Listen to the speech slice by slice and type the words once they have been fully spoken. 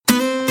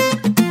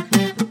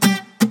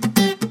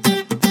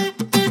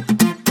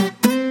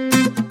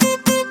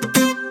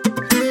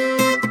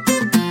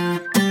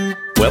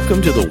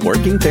Welcome to The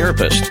Working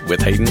Therapist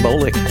with Hayden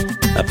Bolick,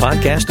 a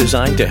podcast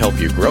designed to help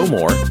you grow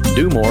more,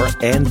 do more,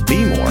 and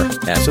be more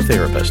as a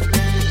therapist.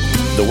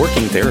 The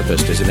Working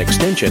Therapist is an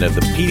extension of the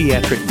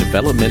Pediatric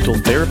Developmental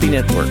Therapy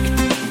Network.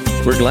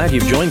 We're glad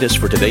you've joined us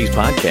for today's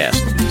podcast.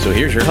 So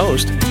here's your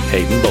host,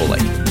 Hayden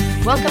Bolick.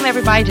 Welcome,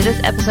 everybody, to this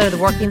episode of The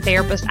Working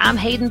Therapist. I'm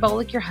Hayden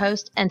Bolick, your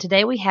host, and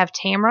today we have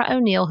Tamara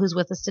O'Neill, who's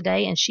with us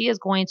today, and she is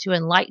going to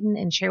enlighten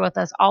and share with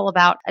us all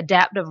about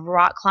adaptive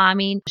rock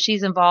climbing.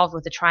 She's involved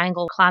with the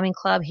Triangle Climbing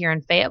Club here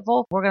in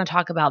Fayetteville. We're going to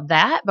talk about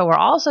that, but we're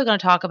also going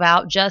to talk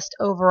about just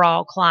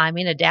overall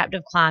climbing,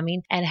 adaptive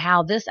climbing, and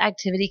how this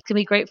activity can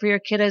be great for your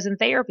kiddos in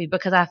therapy,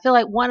 because I feel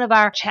like one of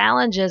our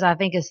challenges, I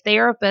think, as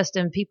therapists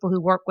and people who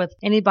work with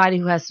anybody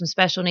who has some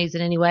special needs in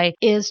any way,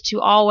 is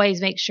to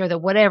always make sure that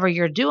whatever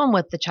you're doing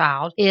with the child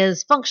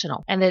is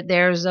functional and that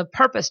there's a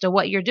purpose to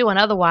what you're doing.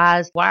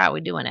 Otherwise, why are we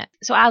doing it?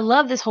 So I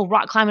love this whole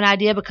rock climbing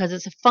idea because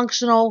it's a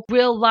functional,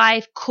 real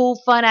life, cool,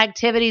 fun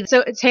activity.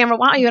 So Tamara,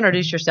 why don't you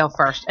introduce yourself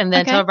first and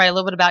then tell everybody a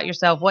little bit about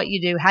yourself, what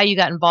you do, how you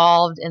got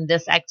involved in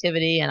this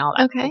activity and all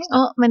that. Okay.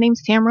 Well, my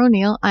name's Tamara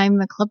O'Neill. I'm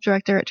the club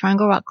director at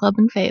Triangle Rock Club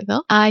in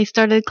Fayetteville. I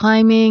started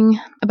climbing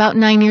about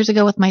 9 years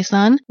ago with my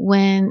son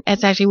when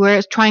it's actually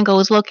where Triangle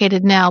is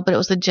located now, but it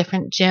was a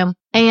different gym.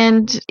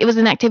 And it was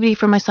an activity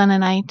for my son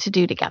and I to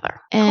do together.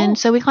 And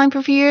so we climbed for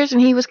a few years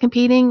and he was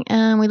competing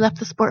and we left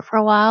the sport for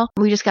a while.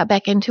 We just got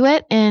back into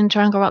it and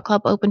Triangle Rock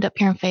Club opened up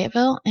here in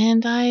Fayetteville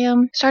and I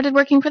started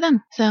working for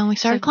them. So we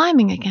started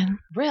climbing again.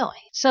 Really?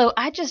 So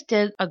I just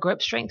did a grip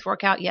strength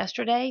workout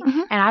yesterday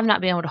and I've not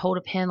been able to hold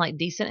a pin like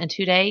decent in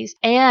 2 days.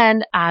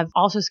 And I've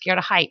also scared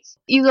of heights.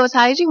 You go as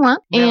high as you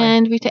want. Really?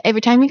 And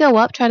every time you go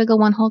up, try to go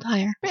one hold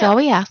higher. That's all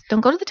we ask.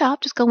 Don't go to the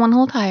top. Just go one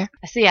hold higher.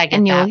 See, I get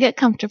and that. you'll get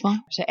comfortable.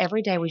 So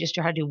every day we just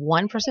try to do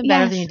 1%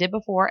 better than you did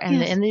before. And at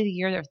the end of the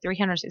year, they're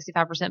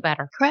 365%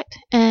 better. Correct.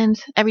 And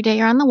every day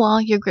you're on the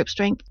wall, your grip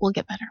strength will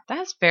get better.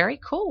 That's very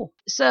cool.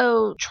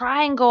 So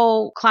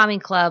Triangle Climbing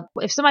Club,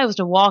 if somebody was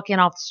to walk in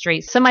off the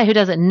street, somebody who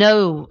doesn't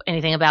know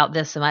anything about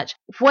this so much,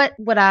 what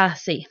would I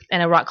see in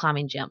a rock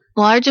climbing gym?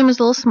 Well, our gym is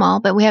a little small,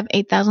 but we have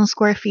 8,000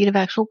 square feet of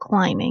actual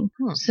climbing.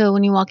 So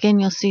when you walk in,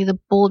 you'll see the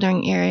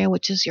bouldering area,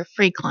 which is your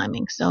free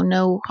climbing. So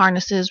no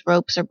harnesses,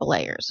 ropes, or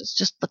belayers. It's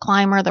just the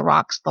climber, the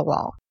rocks, the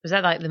wall. Is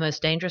that like the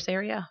most dangerous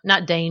area?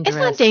 Not dangerous.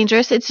 It's not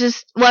dangerous. It's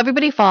just, well,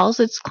 everybody falls.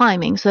 It's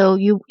climbing. So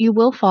you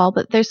will fall,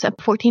 but there's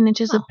 14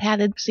 inches of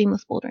padded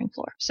seamless bouldering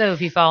floor. So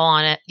if you fall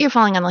on it, you're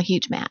falling on a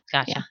huge mat.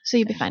 Gotcha. Yeah. So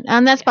you'll be fine.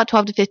 And that's about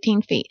 12 to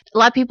 15 feet. A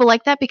lot of people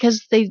like that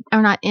because they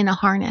are not in a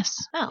harness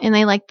and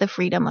they like the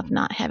freedom of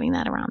not having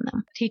that around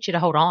them. Teach you to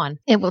hold on.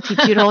 It will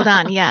teach you to hold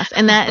on. Yes.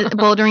 And that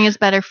bouldering is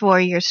better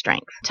for your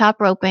strength. Top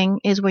roping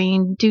is where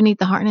you do need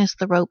the harness,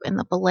 the rope, and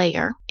the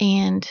belayer.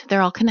 And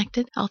they're all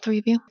connected, all three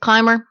of you.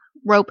 Climber,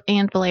 rope,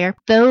 and belayer.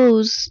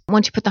 Those,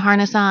 once you put the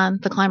harness on,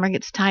 the climber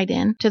gets tied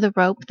in to the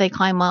rope. They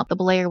climb up. The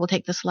belayer will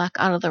take the slack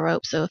out of the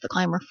rope. So if the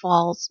climber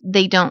falls,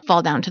 they don't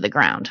fall down to the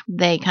ground.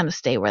 They kind of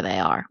stay where they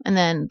are. And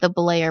then the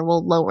belayer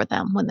will lower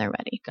them when they're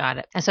ready. Got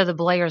it. And so the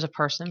belayer is a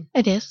person?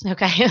 It is.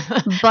 Okay.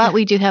 But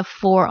we do have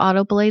 4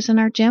 auto belays in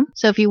our gym.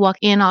 So if you walk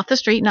in off the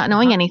street not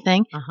knowing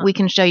anything, we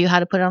can show you how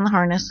to put on the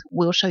harness.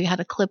 We'll show you how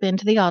to clip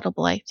into the auto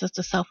belay. So it's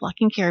a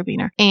self-locking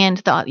carabiner.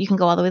 And you can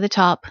go all the way to the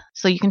top.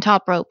 So you can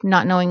top rope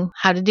not knowing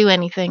how to do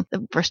anything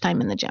the first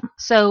time in the gym.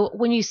 So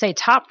when you say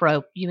top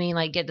rope, you mean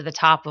like get to the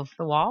top of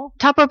the wall?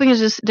 Top roping is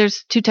just,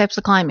 there's 2 types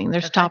of climbing.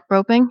 There's top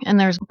roping and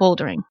there's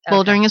bouldering.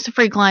 Bouldering is the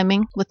free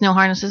climbing with no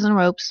harnesses and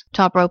ropes.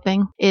 Top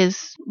roping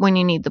is when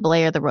you need the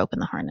belayer, the rope,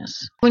 and the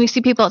harness. When you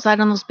see people outside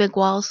on those big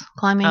walls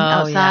climbing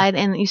outside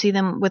and you see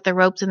them with their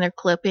ropes and they're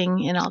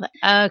clipping and all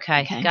that.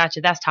 Okay.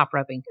 Gotcha. That's top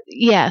roping.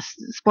 Yes.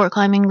 Sport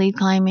climbing, lead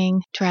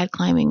climbing, trad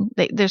climbing.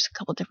 There's a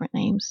couple different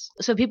names.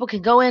 So people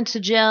can go into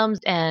gyms,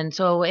 and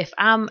so if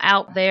I'm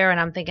out there and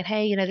I'm thinking,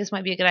 hey, this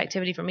might be a good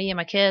activity for me and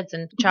my kids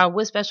and child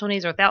with special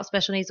needs or without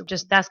special needs,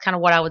 just that's kind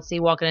of what I would see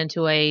walking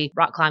into a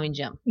rock climbing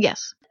gym.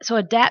 Yes. So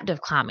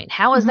adaptive climbing,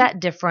 how is that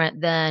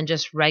different than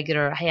just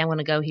regular, hey, I'm going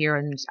to go here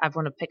and I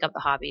want to pick up the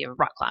hobby of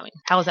rock climbing?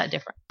 How is that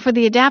different? For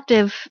the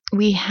adaptive,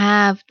 we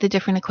have the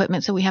different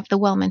equipment. So we have the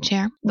Wellman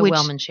chair.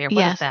 Wellman chair.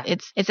 What is that?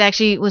 It's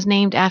actually was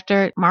named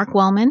after Mark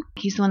Wellman.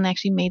 He's the one that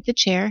actually made the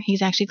chair.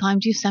 He's actually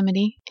climbed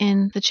Yosemite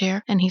in the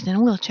chair and he's in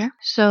a wheelchair.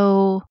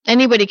 So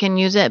anybody can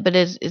use it, but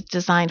it's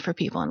designed for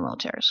people in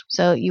wheelchairs.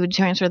 So you would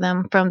transfer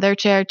them from their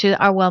chair to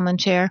our Wellman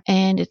chair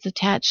and it's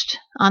attached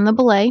on the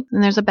belay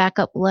and there's a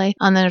backup belay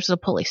and then there's a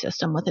pulley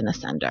system with an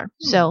ascender.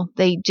 So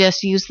they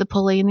just use the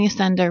pulley and the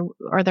ascender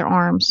or their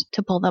arms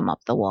to pull them up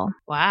the wall.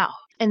 Wow.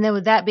 And then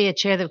would that be a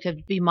chair that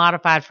could be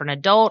modified for an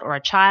adult or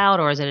a child,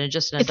 or is it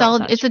just an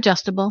adult size? It's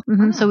adjustable.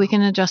 So we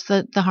can adjust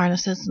the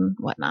harnesses and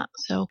whatnot.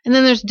 So, and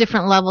then there's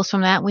different levels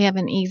from that. We have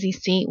an easy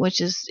seat,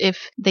 which is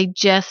if they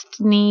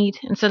just need,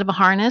 instead of a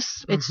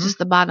harness, it's just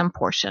the bottom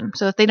portion.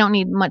 So if they don't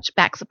need much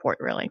back support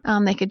really,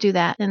 they could do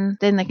that. And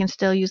then they can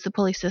still use the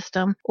pulley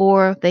system,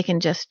 or they can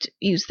just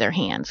use their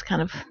hands,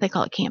 kind of, they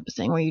call it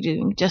campusing, where you're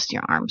doing just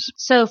your arms.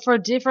 So for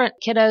different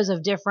kiddos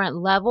of different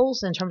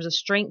levels in terms of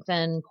strength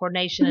and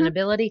coordination and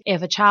ability,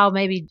 if a child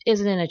maybe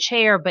isn't in a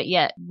chair, but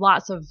yet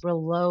lots of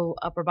real low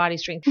upper body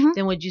strength,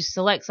 then would you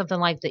select something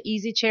like the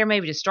easy chair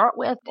maybe to start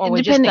with, or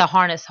would just the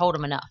harness hold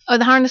them enough? Oh,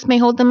 the harness may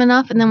hold them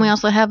enough, and then we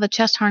also have a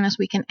chest harness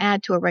we can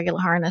add to a regular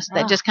harness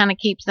that just kind of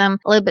keeps them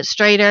a little bit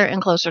straighter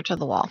and closer to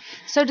the wall.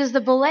 So does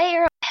the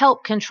belayer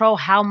help control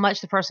how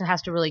much the person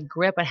has to really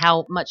grip and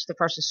how much the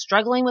person's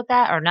struggling with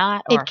that or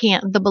not? Or? It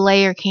can't. The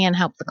belayer can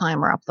help the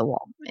climber up the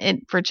wall.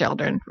 For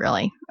children,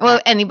 really.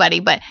 Well, anybody,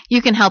 but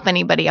you can help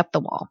anybody up the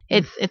wall.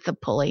 It's a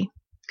pulley.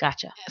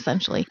 Gotcha.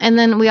 Essentially. And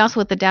then we also,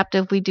 with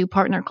adaptive, we do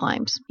partner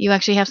climbs. You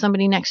actually have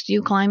somebody next to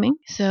you climbing.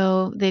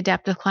 So the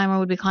adaptive climber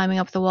would be climbing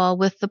up the wall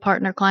with the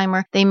partner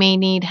climber. They may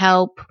need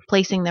help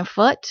placing their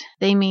foot.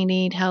 They may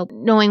need help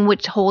knowing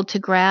which hold to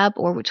grab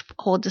or which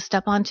hold to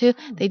step onto.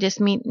 They just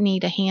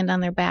need a hand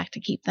on their back to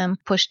keep them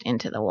pushed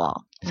into the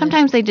wall.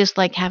 Sometimes they just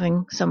like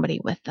having somebody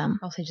with them.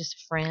 Also just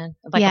a friend,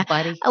 like a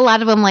buddy. A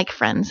lot of them like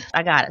friends.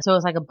 I got it. So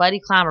it's like a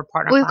buddy climb or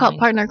partner climbing. We call it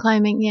partner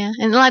climbing, yeah.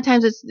 And a lot of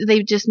times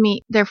they just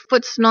meet, their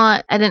foot's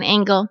not at an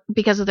angle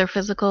because of their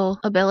physical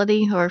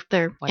ability or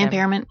their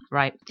impairment.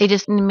 Right. They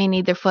just may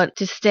need their foot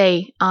to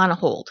stay on a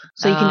hold.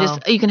 So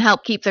you can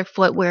help keep their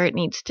foot where it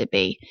needs to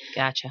be.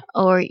 Gotcha.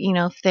 Or,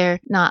 if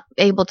they're not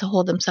able to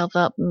hold themselves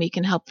up, we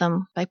can help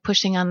them by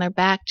pushing on their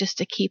back just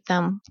to keep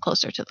them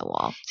closer to the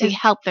wall. So you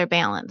help their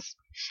balance.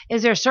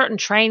 Is there a certain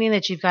training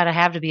that you've got to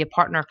have to be a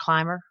partner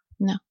climber?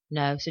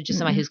 No. So just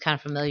somebody who's kind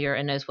of familiar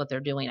and knows what they're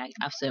doing, I'm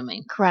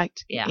assuming.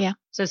 Correct. Yeah.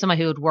 So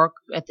somebody who would work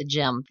at the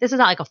gym. This is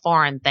not like a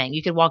foreign thing.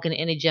 You could walk into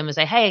any gym and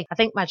say, hey, I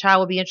think my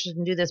child would be interested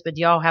in do this, but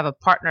do y'all have a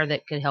partner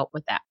that could help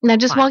with that? Now,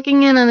 just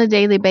walking in on a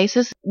daily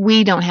basis,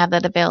 we don't have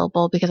that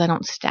available because I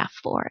don't staff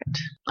for it.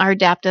 Our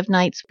adaptive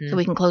nights, so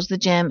we can close the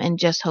gym and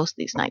just host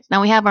these nights.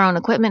 Now, we have our own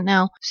equipment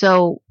now,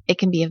 so it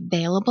can be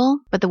available,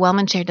 but the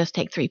Wellman chair does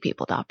take 3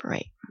 people to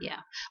operate. Yeah.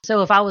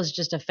 So if I was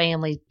just a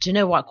family, to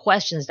know what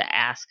questions to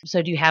ask.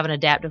 So do you have an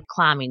adaptive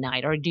climbing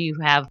night, or do you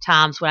have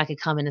times when I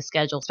could come in and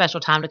schedule special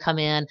time to come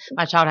in?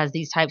 My child has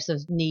these types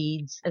of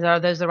needs. Are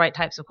those the right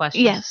types of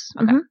questions? Yes.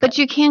 Okay. But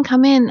you can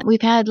come in.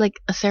 We've had like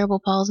a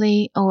cerebral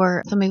palsy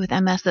or somebody with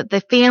MS that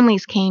the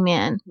families came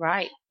in.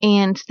 Right.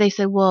 And they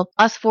said, well,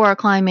 us 4 are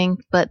climbing,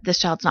 but this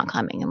child's not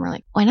climbing. And we're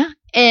like, why not?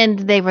 And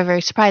they were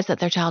very surprised that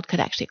their child could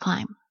actually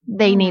climb.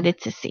 They needed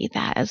to see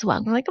that as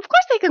well. We're like, of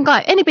course they can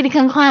climb. Anybody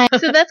can climb.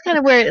 So that's kind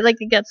of where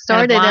it got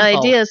started. The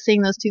idea is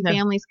seeing those 2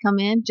 families come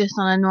in just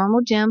on a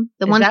normal gym.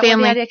 Is that where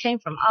the idea came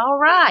from? All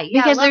right.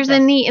 Yeah, because there's a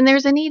need, and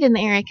there's a need in the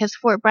area because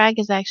Fort Bragg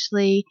is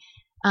actually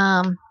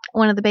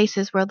one of the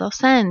bases where they'll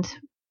send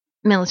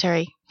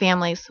military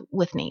families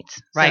with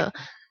needs. Right. So,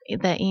 the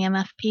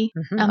EMFP.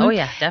 Oh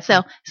yeah,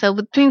 definitely. So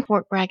between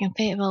Fort Bragg and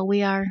Fayetteville,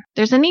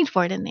 there's a need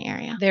for it in the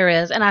area. There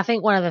is, and I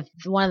think one of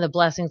the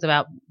blessings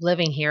about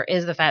living here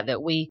is the fact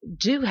that we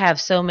do have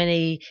so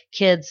many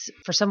kids,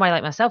 for somebody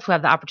like myself, who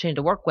have the opportunity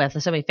to work with,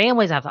 and so many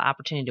families have the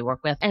opportunity to work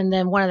with. And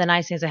then one of the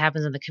nice things that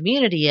happens in the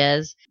community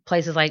is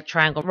places like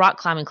Triangle Rock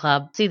Climbing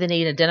Club see the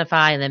need,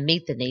 identify, and then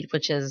meet the need,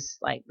 which is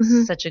like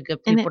such a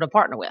good people to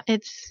partner with.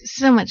 It's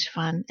so much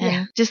fun,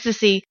 and just to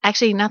see,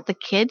 actually not the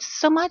kids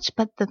so much,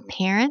 but the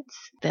parents.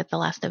 At the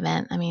last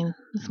event, I mean,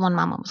 this one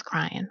mama was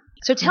crying.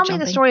 So tell me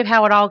the story of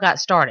how it all got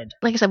started.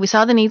 Like I said, we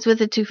saw the needs with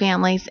the 2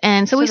 families,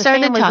 and so we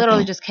started talking.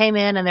 Literally just came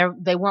in, and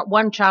they weren't.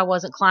 One child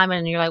wasn't climbing,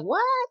 and you're like,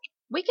 "What?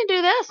 We can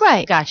do this?"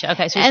 Right. Gotcha.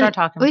 Okay, so we started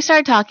talking. We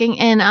started talking,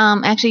 and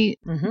actually,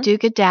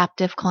 Duke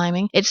Adaptive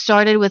Climbing. It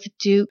started with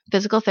Duke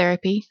Physical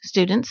Therapy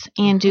students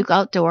and Duke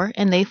Outdoor,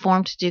 and they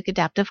formed Duke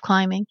Adaptive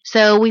Climbing.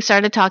 So we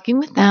started talking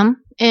with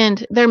them.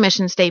 And their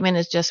mission statement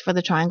is just for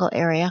the Triangle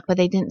area, but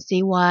they didn't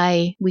see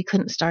why we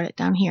couldn't start it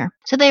down here.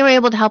 So they were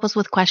able to help us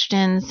with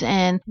questions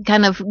and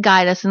kind of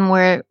guide us in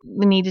where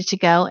we needed to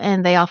go.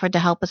 And they offered to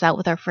help us out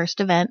with our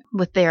first event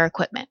with their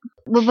equipment.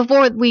 Well,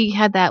 before we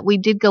had that, we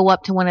did go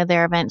up to one of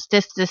their events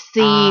just to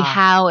see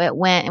how it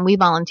went, and we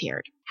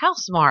volunteered. How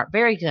smart.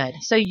 Very good.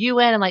 So you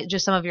went and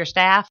just some of your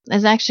staff?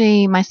 It's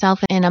actually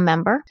myself and a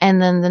member.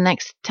 And then the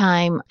next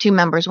time 2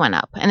 members went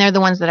up. And they're the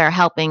ones that are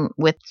helping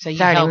with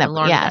starting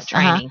the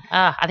training.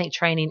 I think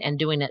training and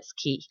doing it's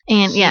key.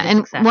 And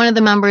and one of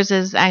the members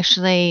is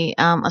actually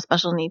a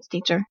special needs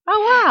teacher.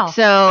 Oh, wow.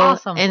 So,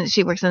 awesome. And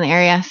she works in the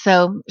area.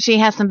 So she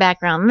has some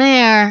background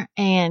there.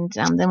 And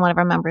then one of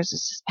our members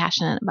is just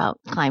passionate about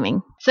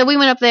climbing. So we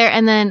went up there,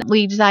 and then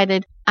we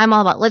decided, I'm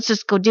all about, let's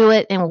just go do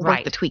it, and we'll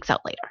work the tweaks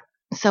out later.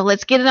 So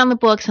let's get it on the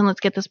books and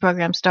let's get this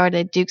program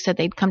started. Duke said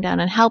they'd come down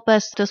and help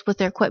us just with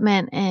their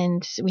equipment,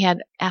 and we had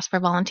asked for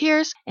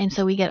volunteers. And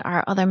so we get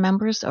our other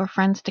members or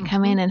friends to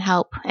come in and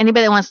help.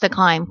 Anybody that wants to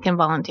climb can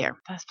volunteer.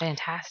 That's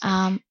fantastic.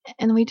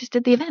 And we just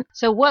did the event.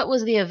 So what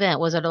was the event?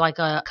 Was it like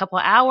a couple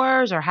of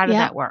hours, or how did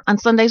that work? On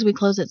Sundays we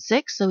close at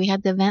 6. So we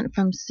had the event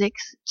from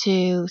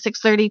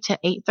 6:30 to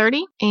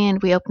 8:30,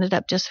 and we opened it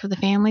up just for the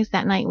families.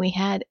 That night we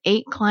had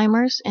 8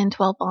 climbers and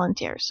 12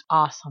 volunteers.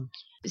 Awesome.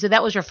 So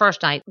that was your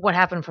first night. What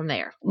happened from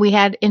there? We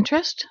had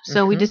interest,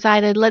 so we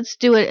decided let's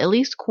do it at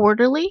least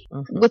quarterly,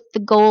 with the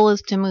goal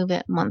is to move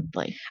it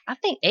monthly. I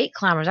think 8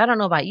 climbers, I don't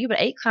know about you, but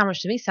 8 climbers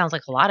to me sounds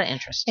like a lot of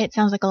interest. It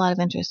sounds like a lot of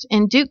interest.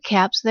 In Duke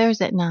Caps,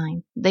 theirs at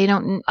 9. They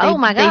don't. Oh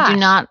my gosh. They do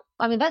not.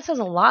 I mean, that says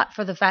a lot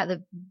for the fact that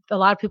a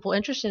lot of people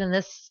interested in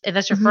this. And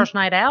that's your first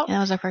night out? Yeah, that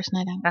was our first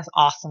night out. That's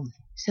awesome.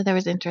 So there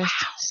was interest.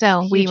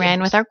 So we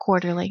ran with our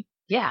quarterly.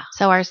 Yeah.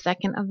 So our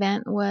second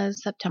event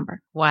was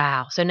September.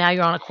 Wow. So now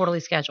you're on a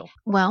quarterly schedule.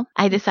 Well,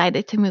 I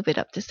decided to move it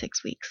up to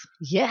 6 weeks.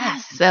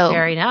 Yes. So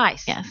very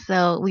nice. Yeah.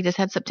 So we just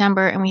had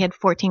September and we had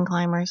 14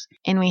 climbers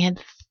and we had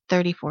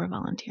 34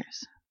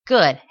 volunteers.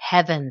 Good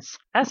heavens.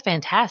 That's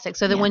fantastic.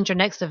 So then when's your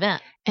next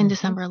event? In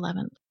December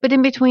 11th. But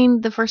in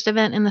between the first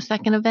event and the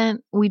second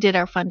event, we did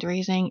our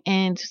fundraising.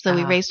 And so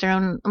we raised our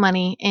own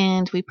money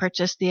and we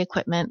purchased the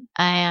equipment.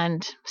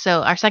 And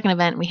so our second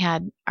event, we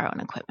had our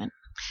own equipment.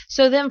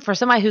 So then for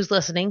somebody who's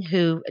listening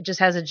who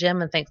just has a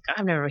gym and thinks,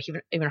 I've never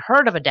even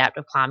heard of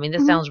adaptive climbing.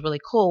 This sounds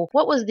really cool.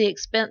 What was the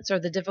expense or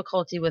the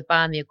difficulty with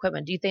buying the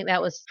equipment? Do you think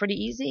that was pretty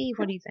easy?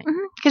 What do you think?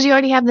 Because you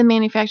already have the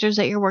manufacturers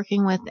that you're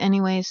working with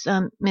anyways.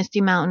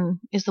 Misty Mountain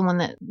is the one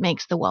that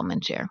makes the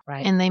Wellman chair.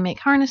 Right. And they make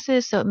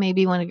harnesses, so it may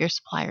be one of your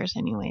suppliers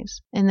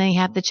anyways. And they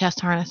have the chest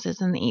harnesses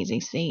and the easy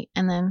seat.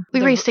 And then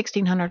we raised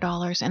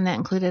 $1,600 and that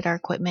included our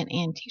equipment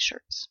and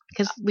t-shirts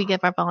because we give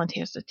our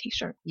volunteers a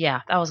t-shirt.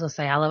 Yeah, I was going to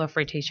say, I love a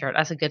free t-shirt.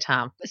 That's a good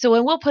time. So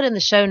when we'll put in the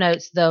show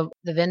notes the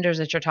vendors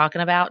that you're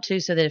talking about too,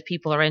 so that if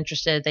people are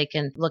interested, they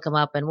can look them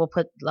up and we'll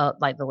put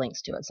like the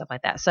links to it and stuff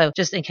like that. So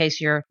just in case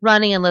you're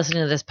running and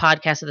listening to this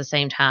podcast at the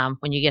same time,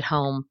 when you get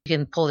home, you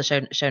can pull the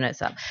show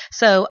notes up.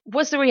 So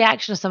what's the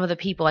reaction of some of the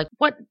people? Like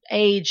what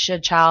age a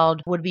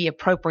child would be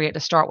appropriate to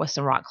start with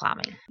some rock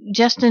climbing?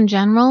 Just in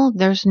general,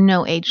 there's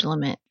no age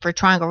limit. For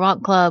Triangle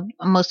Rock Club,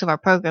 most of our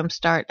programs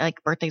start like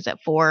birthdays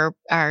at 4,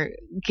 our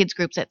kids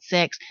groups at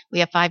 6. We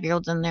have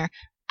 5-year-olds in there.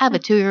 I have a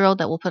 2-year-old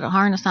that will put a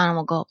harness on and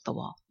will go up the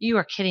wall. You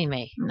are kidding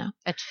me. No.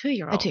 A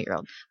 2-year-old? A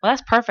 2-year-old. Well,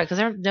 that's perfect because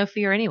there's no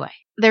fear anyway.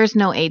 There's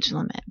no age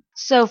limit.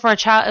 So for a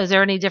child, is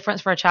there any difference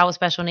for a child with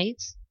special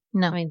needs?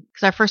 No. I mean,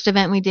 because our first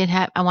event we did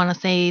have, I want to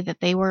say that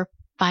they were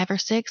 5 or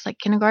 6, like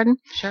kindergarten.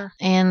 Sure.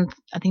 And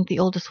I think the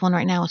oldest one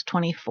right now is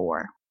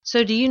 24.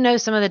 So do you know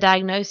some of the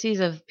diagnoses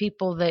of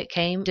people that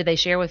came? Did they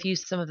share with you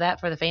some of that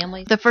for the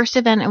family? The first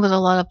event, it was a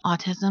lot of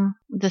autism.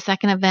 The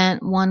second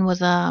event, one was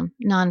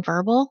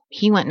nonverbal.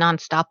 He went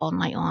nonstop all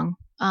night long.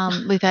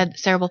 We've had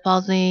cerebral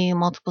palsy,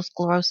 multiple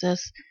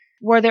sclerosis.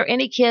 Were there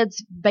any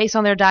kids based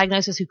on their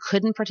diagnosis who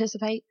couldn't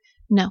participate?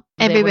 No,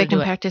 everybody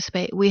can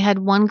participate. We had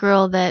one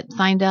girl that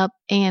signed up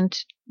and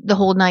the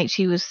whole night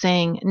she was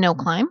saying no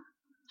climb,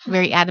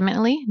 very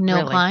adamantly,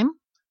 no climb.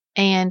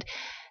 And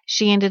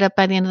she ended up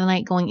by the end of the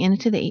night going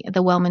into the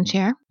Wellman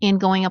chair and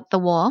going up the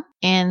wall.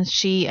 And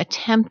she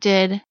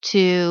attempted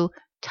to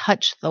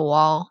touch the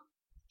wall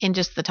in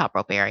just the top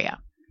rope area.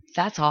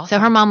 That's awesome. So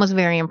her mom was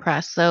very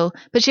impressed.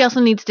 But she also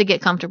needs to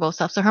get comfortable with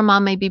stuff. So her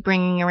mom may be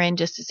bringing her in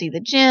just to see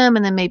the gym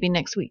and then maybe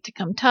next week to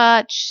come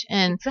touch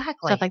and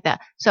stuff like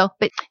that. But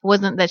it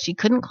wasn't that she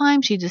couldn't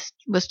climb. She just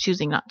was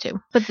choosing not to.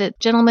 But the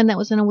gentleman that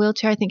was in a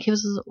wheelchair, I think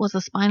his was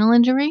a spinal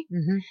injury.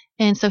 Mm-hmm.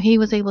 And so he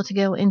was able to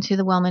go into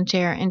the Wellman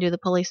chair and do the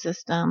pulley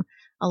system.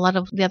 A lot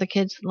of the other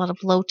kids, a lot of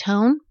low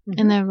tone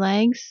in their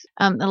legs.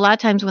 A lot of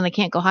times when they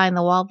can't go high in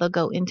the wall, they'll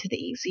go into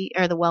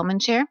the Wellman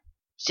chair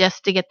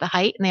just to get the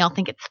height, and they all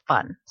think it's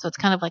fun. So it's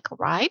kind of like a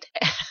ride.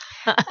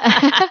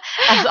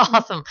 That's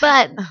awesome.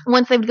 But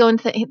once they would go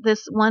into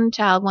this one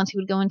child, once he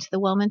would go into the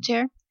Wellman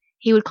chair,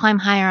 he would climb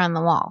higher on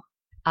the wall.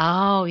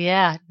 Oh,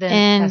 yeah.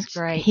 That's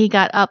great. He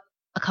got up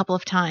a couple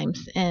of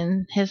times,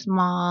 and his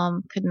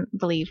mom couldn't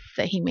believe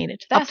that he made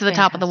it up to the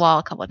top of the wall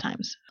a couple of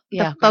times.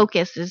 Yeah, the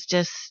focus is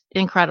just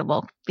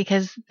incredible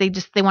because they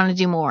want to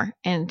do more,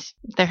 and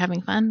they're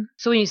having fun.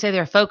 So when you say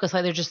they're focused,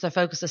 like they're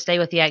focused to stay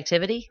with the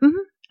activity? Mm-hmm.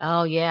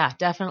 Oh, yeah,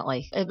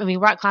 definitely. I mean,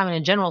 rock climbing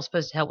in general is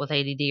supposed to help with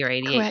ADD or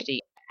ADHD. Correct.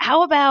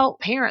 How about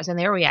parents and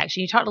their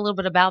reaction? You talked a little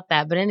bit about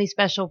that, but any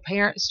special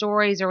parent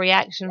stories or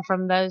reaction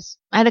from those?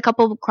 I had a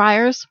couple of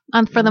criers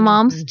for the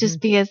moms just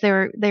because they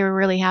were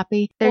really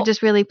happy. They're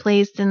just really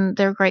pleased and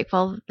they're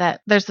grateful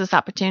that there's this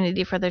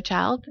opportunity for their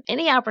child.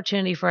 Any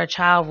opportunity for a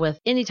child with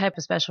any type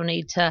of special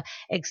need to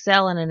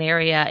excel in an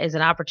area is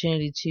an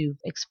opportunity to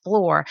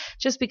explore,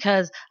 just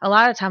because a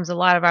lot of times a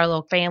lot of our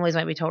little families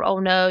might be told, oh,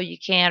 no, you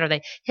can't, or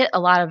they hit a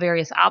lot of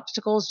various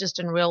obstacles just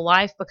in real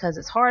life because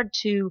it's hard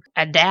to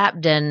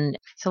adapt and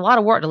it's a lot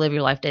of work to live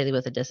your life daily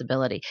with a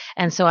disability.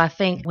 And so I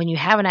think when you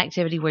have an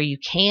activity where you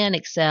can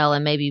excel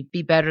and maybe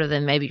be better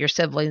than maybe your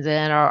siblings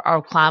in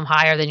or climb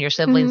higher than your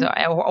siblings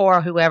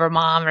or whoever,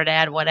 mom or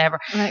dad, whatever,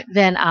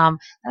 then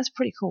that's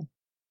pretty cool.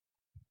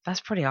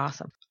 That's pretty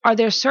awesome. Are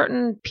there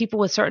certain people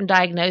with certain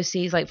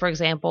diagnoses, like, for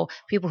example,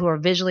 people who are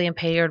visually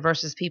impaired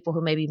versus people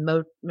who may be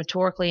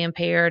motorically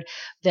impaired,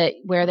 that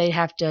where we'd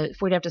have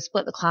to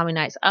split the climbing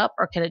nights up,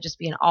 or can it just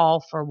be an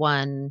all for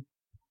one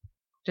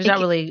There's not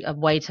really a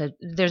way to.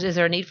 Is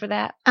there a need for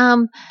that?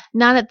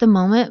 Not at the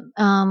moment.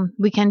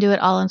 We can do it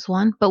all in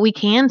one, but we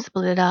can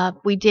split it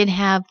up. We did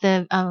have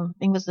I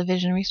think it was the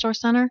Vision Resource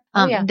Center.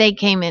 Yeah. They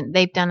came in.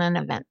 They've done an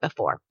event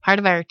before. Part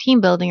of our team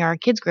building, or our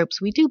kids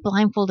groups, we do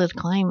blindfolded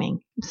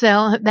climbing.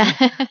 So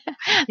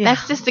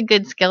that's just a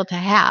good skill to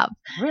have.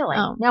 Really?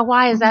 Now,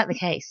 why is that the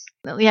case?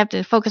 You have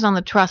to focus on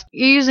the trust.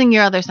 You're using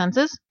your other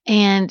senses,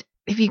 and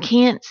if you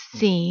can't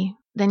see,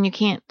 then you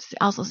can't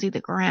also see the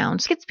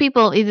ground. It gets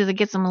people, either it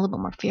gets them a little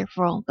bit more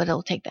fearful, but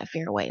it'll take that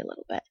fear away a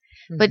little bit.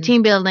 Mm-hmm. But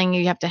team building,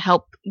 you have to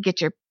help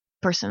get your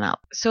person up.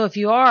 So if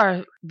you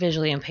are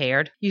visually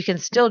impaired, you can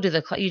still do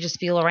you just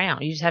feel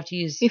around. You just have to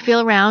use. You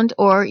feel around,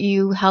 or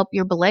you help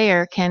your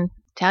belayer can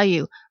tell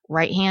you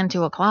right hand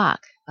to a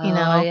clock.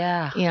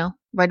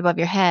 Right above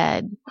your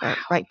head, or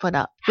right foot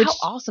up. How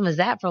awesome is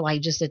that for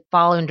just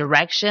following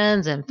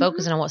directions and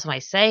focusing on what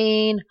somebody's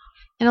saying?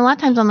 And a lot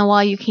of times on the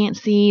wall, you can't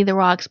see the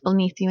rocks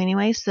beneath you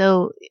anyway,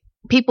 so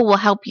people will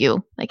help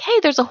you. Like, hey,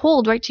 there's a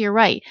hold right to your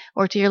right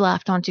or to your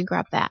left. Why don't you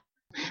grab that?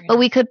 But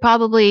we could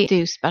probably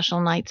do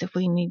special nights if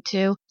we need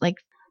to, like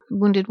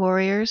Wounded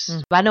Warriors.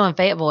 Mm-hmm. I know in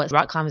Fayetteville,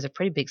 rock climbing is a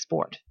pretty big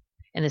sport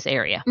in this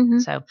area. Mm-hmm.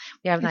 So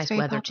we have nice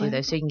weather too,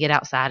 though, so you can get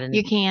outside. And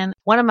you can.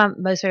 One of my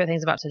most favorite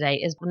things about today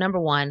is,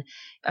 number one,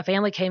 a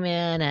family came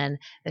in and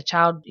the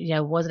child,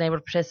 wasn't able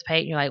to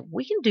participate. And you're like,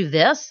 we can do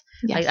this.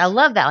 Yes. I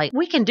love that.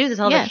 We can do this.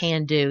 All they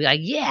can do.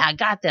 I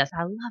got this.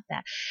 I love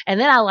that. And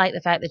then I like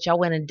the fact that y'all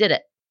went and did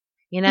it.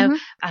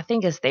 I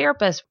think as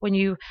therapists, when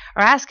you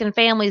are asking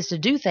families to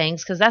do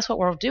things, because that's what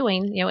we're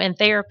doing, in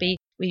therapy,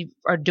 we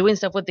are doing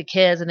stuff with the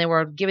kids and then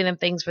we're giving them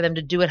things for them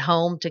to do at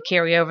home to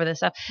carry over this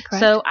stuff. Correct.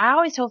 So I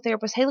always tell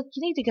therapists, hey, look,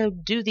 you need to go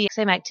do the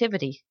same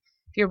activity.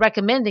 If you're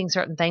recommending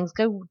certain things,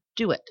 go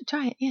do it.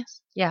 Try it, yes.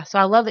 Yeah, so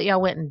I love that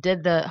y'all went and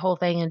did the whole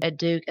thing at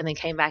Duke and then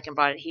came back and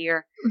brought it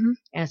here. Mm-hmm.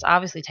 And it's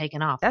obviously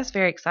taken off. That's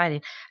very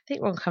exciting. I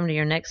think we're going to come to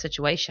your next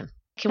situation.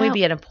 Can we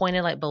be an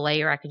appointed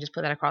belayer? I can just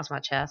put that across my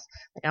chest.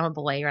 I'm a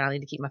belayer and I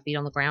need to keep my feet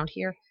on the ground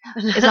here.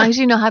 As long as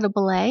you know how to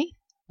belay.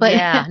 But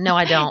yeah, no,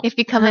 I don't. If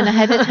you come in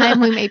ahead of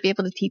time, we may be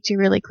able to teach you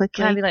really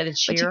quickly. Can I be like the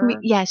cheerer?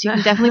 Yes, you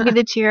can definitely be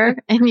the cheerer,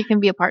 and you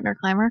can be a partner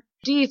climber.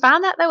 Do you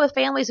find that, though, with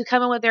families who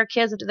come in with their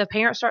kids, do the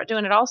parents start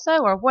doing it also,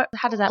 or what?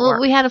 How does that work?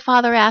 We had a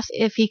father ask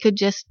if he could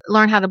just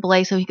learn how to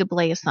belay so he could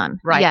belay his son.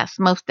 Right. Yes,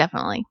 most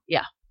definitely.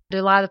 Yeah. Do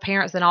a lot of the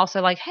parents then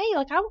also hey,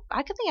 I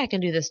could think I can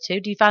do this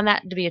too. Do you find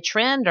that to be a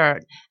trend,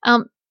 or?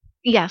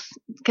 Yes,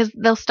 because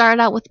they'll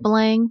start out with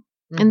belaying,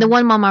 and the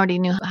one mom already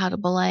knew how to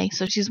belay,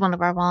 so she's one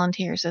of our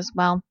volunteers as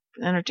well.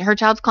 And her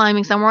child's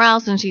climbing somewhere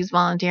else, and she's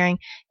volunteering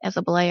as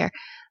a belayer.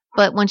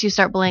 But once you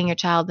start belaying your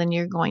child, then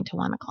you're going to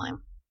want to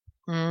climb.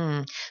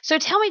 So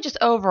tell me just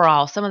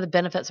overall some of the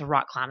benefits of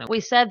rock climbing. We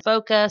said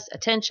focus,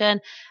 attention.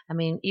 I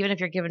mean, even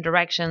if you're given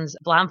directions,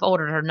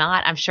 blindfolded or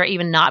not, I'm sure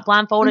even not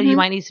blindfolded, you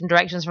might need some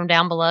directions from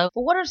down below.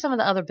 But what are some of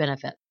the other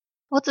benefits?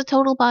 Well, it's a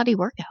total body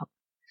workout.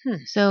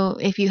 So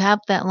if you have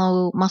that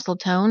low muscle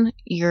tone,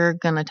 you're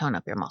going to tone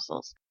up your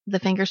muscles. The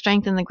finger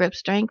strength and the grip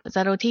strength, is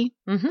that OT?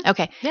 Mm-hmm.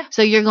 Okay. Yeah.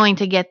 So you're going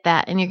to get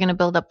that, and you're going to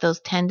build up those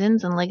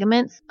tendons and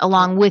ligaments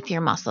along with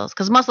your muscles,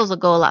 because muscles will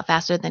go a lot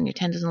faster than your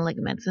tendons and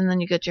ligaments, and then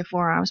you get your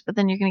forearms, but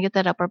then you're going to get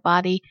that upper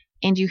body,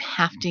 and you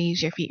have to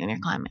use your feet when you're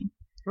climbing.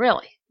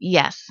 Really?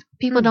 Yes.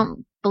 People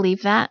don't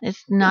believe that.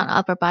 It's not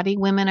upper body.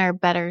 Women are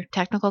better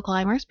technical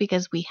climbers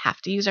because we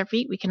have to use our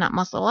feet. We cannot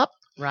muscle up.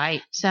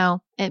 Right.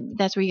 So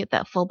that's where you get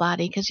that full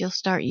body, because you'll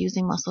start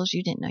using muscles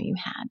you didn't know you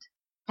had.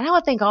 And I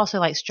would think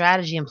also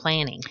strategy and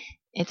planning.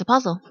 It's a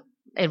puzzle.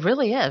 It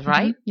really is,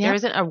 right? Mm-hmm. Yep. There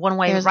isn't a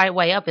right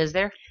way up, is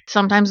there?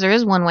 Sometimes there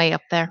is one way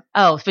up there.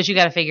 Oh, but you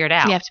got to figure it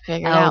out. You have to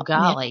figure it out. Oh,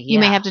 golly. Yeah. You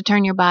may have to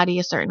turn your body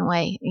a certain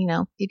way.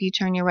 If you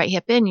turn your right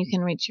hip in, you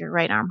can reach your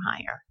right arm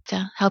higher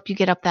to help you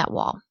get up that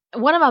wall.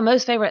 One of my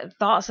most favorite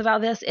thoughts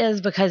about this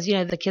is because,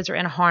 the kids are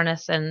in a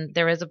harness and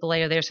there is a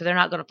belayer there, so they're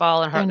not going to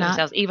fall and hurt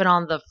themselves. Even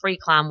on the free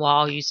climb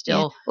wall, you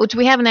still... Yeah. Which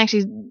we haven't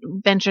actually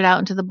ventured out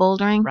into the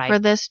bouldering for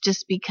this,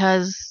 just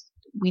because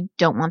we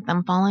don't want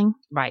them falling.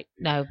 Right.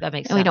 No, that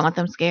makes sense. And we don't want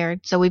them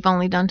scared, so we've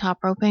only done top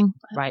roping.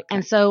 Right.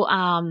 And so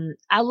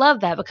I love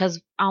that, because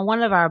on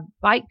one of our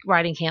bike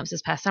riding camps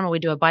this past summer, we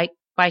do a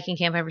biking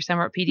camp every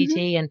summer at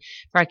PDT, and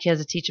for our kids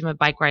to teach them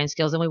bike riding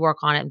skills, and we work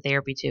on it in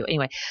therapy too.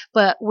 Anyway,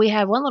 but we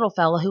had one little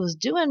fellow who was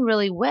doing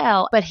really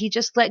well, but he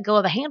just let go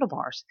of the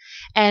handlebars.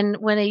 And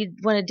when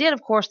it did,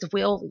 of course, the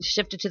wheel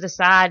shifted to the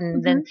side,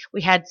 and then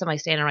we had somebody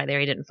standing right there.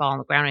 He didn't fall on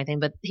the ground or anything,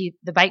 but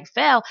the bike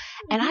fell.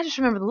 And I just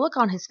remember the look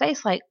on his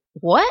face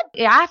what?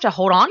 I have to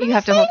hold on to You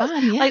have to hold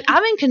on, yeah.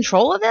 I'm in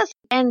control of this.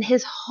 And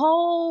his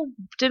whole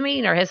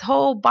demeanor, his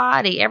whole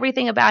body,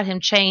 everything about him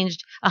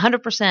changed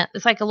 100%.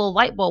 It's like a little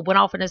light bulb went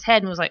off in his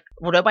head and was like,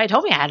 well, nobody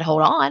told me I had to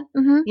hold on,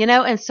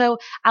 And so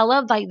I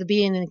love the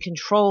being in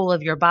control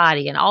of your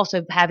body and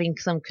also having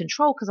some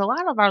control, because a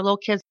lot of our little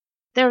kids,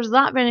 there's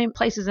not many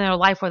places in their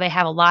life where they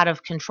have a lot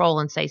of control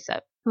and say so.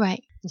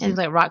 Right. It seems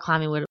like rock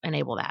climbing would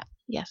enable that.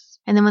 Yes.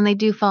 And then when they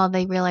do fall,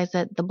 they realize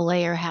that the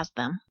belayer has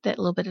them, that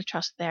little bit of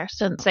trust there.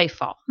 So safe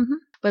fall. Mm-hmm.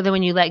 But then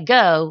when you let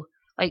go,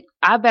 like,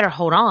 I better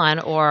hold on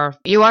or.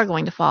 You are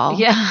going to fall.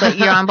 Yeah. But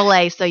you're on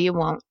belay, so you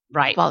won't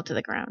Right. fall to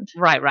the ground.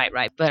 Right.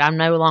 But I'm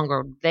no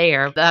longer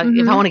there. If I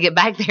want to get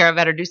back there, I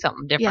better do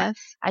something different.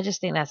 Yes. I just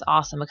think that's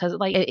awesome because,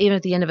 like, even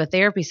at the end of a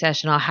therapy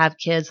session, I'll have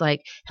kids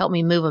like help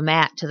me move a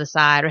mat to the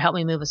side or help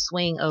me move a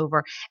swing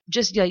over,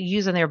 just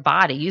using their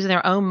body, using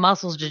their own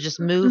muscles to just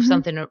move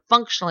something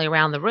functionally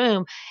around the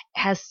room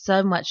has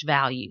so much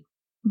value.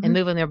 And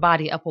moving their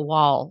body up a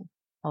wall,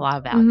 a lot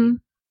of value.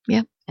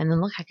 Yep. And then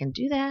look, I can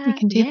do that. You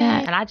can do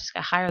that. And I just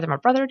got higher than my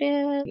brother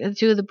did. The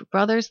two of the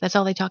brothers, that's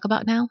all they talk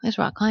about now is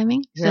rock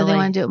climbing. So Really? they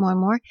want to do it more and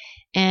more.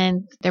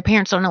 And their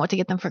parents don't know what to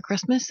get them for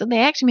Christmas. So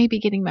they actually may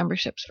be getting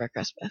memberships for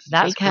Christmas.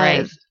 That's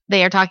because great.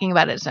 they are talking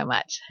about it so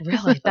much.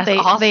 Really? That's they,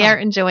 awesome. They are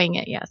enjoying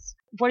it, yes.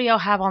 What do y'all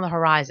have on the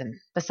horizon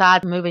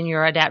besides moving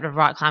your adaptive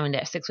rock climbing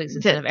to 6 weeks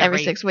instead of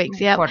every 6 weeks,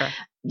 yep. quarter?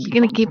 You're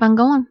going to keep on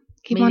going.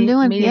 Keep on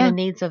doing. Meeting the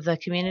needs of the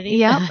community.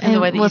 Yep.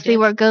 And And we'll see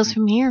where it goes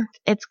from here.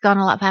 It's gone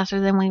a lot faster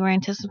than we were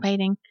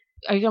anticipating.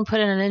 Are you going to put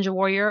in a Ninja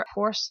Warrior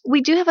course? We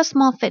do have a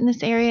small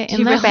fitness area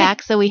in the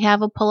back, so we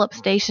have a pull-up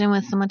station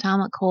with some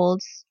atomic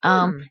holds,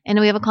 and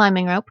we have a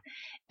climbing rope.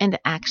 And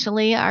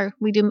actually,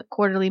 we do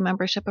quarterly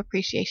membership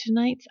appreciation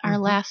nights. Our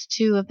last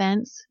 2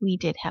 events, we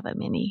did have a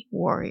mini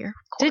warrior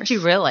course. Did you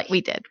really?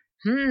 We did,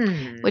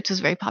 which was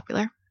very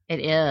popular.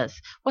 It is.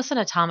 What's an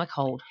atomic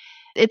hold?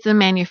 It's a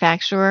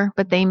manufacturer,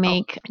 but they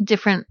make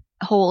different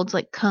holds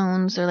like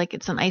cones or like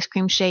it's an ice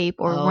cream shape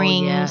or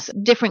rings,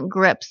 different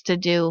grips to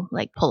do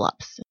like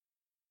pull-ups.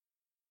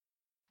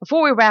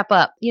 Before we wrap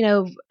up,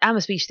 I'm a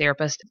speech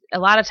therapist. A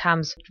lot of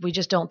times we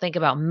just don't think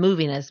about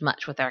moving as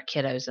much with our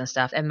kiddos and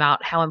stuff and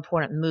about how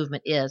important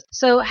movement is.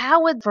 So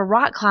how would, for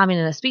rock climbing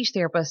and a speech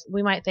therapist,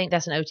 we might think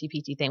that's an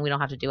OTPT thing. We don't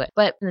have to do it.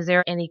 But is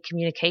there any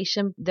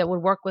communication that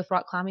would work with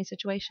rock climbing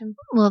situation?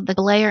 Well, the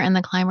belayer and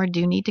the climber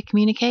do need to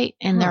communicate,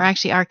 and there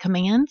actually are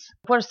commands.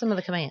 What are some of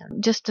the commands?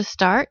 Just to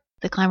start,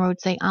 the climber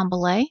would say on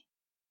belay.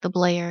 The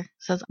belayer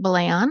says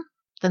belay on.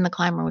 Then the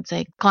climber would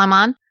say climb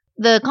on.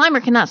 The climber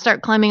cannot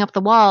start climbing up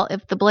the wall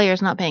if the belayer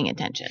is not paying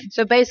attention.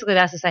 So basically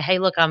that's to say, hey,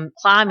 look, I'm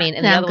climbing.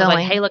 And the other one's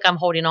like, hey, look, I'm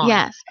holding on.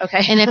 Yes.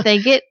 Okay. And if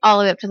they get all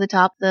the way up to the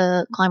top,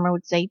 the climber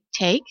would say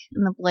take,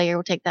 and the belayer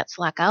would take that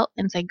slack out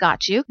and say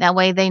got you. That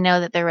way they know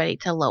that they're ready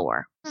to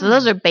lower. So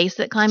those are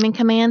basic climbing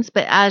commands,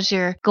 but as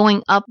you're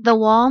going up the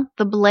wall,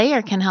 the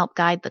belayer can help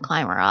guide the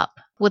climber up.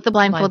 With the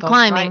blindfold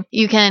climbing,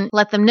 you can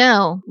let them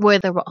know where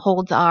the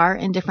holds are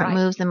and different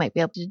moves they might be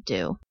able to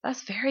do.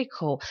 That's very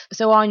cool.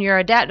 So on your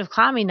adaptive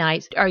climbing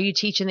nights, are you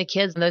teaching the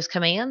kids those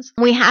commands?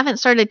 We haven't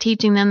started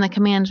teaching them the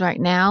commands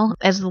right now.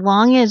 As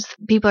long as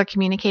people are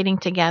communicating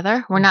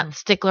together, we're not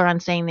stickler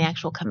on saying the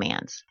actual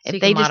commands. So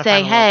if they just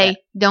say, hey,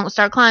 don't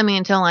start climbing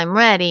until I'm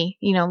ready,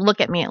 look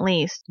at me at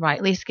least. Right.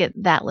 At least get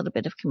that little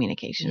bit of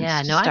communication.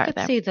 Yeah, no, I could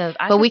see the...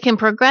 But we can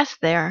progress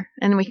there,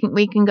 and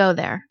we can go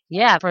there.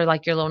 Yeah, for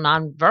like your little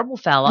nonverbal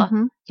fella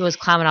who was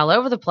climbing all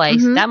over the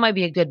place, that might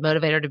be a good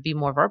motivator to be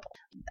more verbal.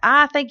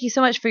 I thank you so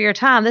much for your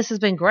time. This has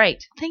been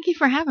great. Thank you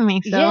for having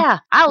me. So yeah,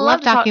 I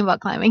love talking about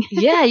climbing.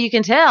 Yeah, you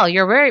can tell.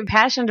 You're very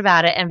passionate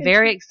about it and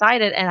very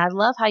excited, and I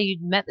love how you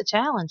met the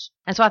challenge.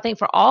 And so I think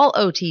for all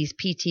OTs,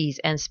 PTs,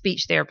 and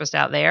speech therapists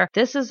out there,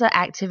 this is an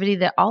activity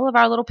that all of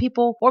our little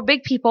people or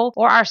big people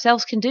or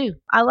ourselves can do.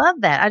 I love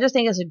that. I just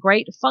think it's a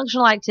great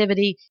functional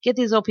activity. Get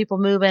these little people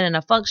moving in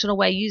a functional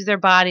way, use their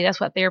body. That's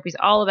what therapy is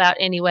all about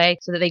anyway,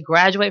 so that they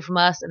graduate from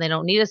us and they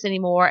don't need us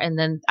anymore. And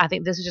then I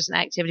think this is just an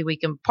activity we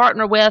can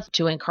partner with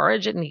to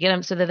encourage it and get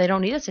them so that they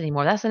don't need us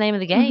anymore. That's the name of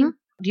the game.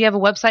 Do you have a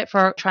website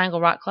for Triangle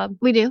Rock Club?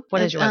 We do.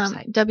 What is your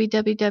website?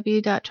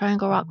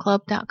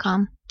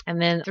 www.trianglerockclub.com. And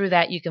then through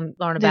that, you can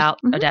learn about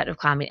adaptive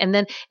climbing. And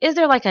then is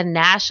there like a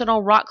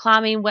national rock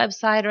climbing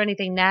website or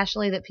anything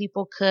nationally that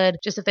people could,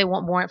 just if they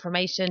want more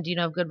information, do you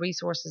know of good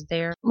resources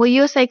there? Well,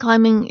 USA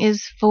Climbing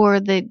is for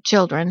the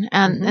children,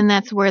 and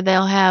that's where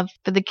they'll have,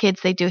 for the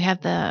kids, they do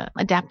have the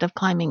adaptive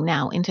climbing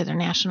now into their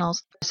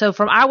nationals. So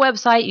from our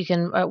website, you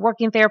can,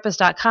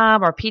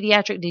 workingtherapist.com or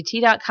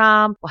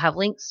pediatricdt.com. We'll have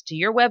links to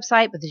your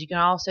website, but you can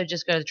also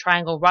just go to the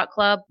Triangle Rock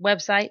Club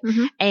website.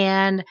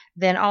 And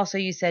then also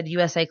you said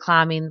USA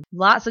Climbing.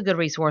 Lots of good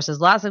resources,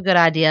 lots of good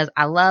ideas.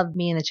 I love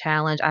me and the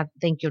challenge. I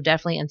think you'll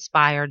definitely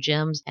inspire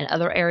gyms and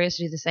other areas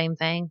to do the same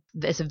thing.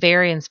 It's a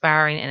very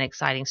inspiring and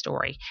exciting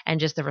story. And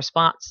just the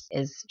response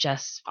is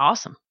just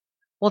awesome.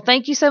 Well,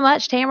 thank you so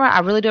much, Tamara. I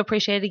really do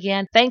appreciate it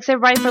again. Thanks,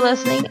 everybody, for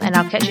listening, and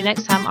I'll catch you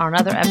next time on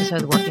another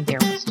episode of The Working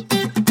Therapist.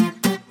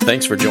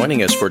 Thanks for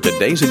joining us for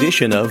today's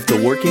edition of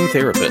The Working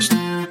Therapist,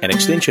 an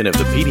extension of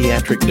the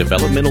Pediatric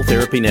Developmental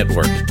Therapy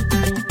Network.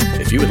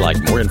 If you would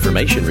like more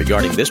information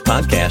regarding this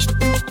podcast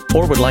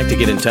or would like to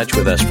get in touch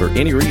with us for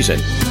any reason,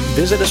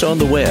 visit us on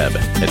the web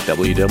at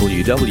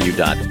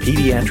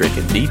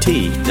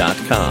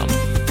www.pediatricdt.com.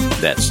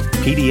 That's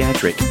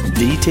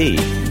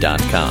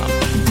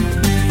pediatricdt.com.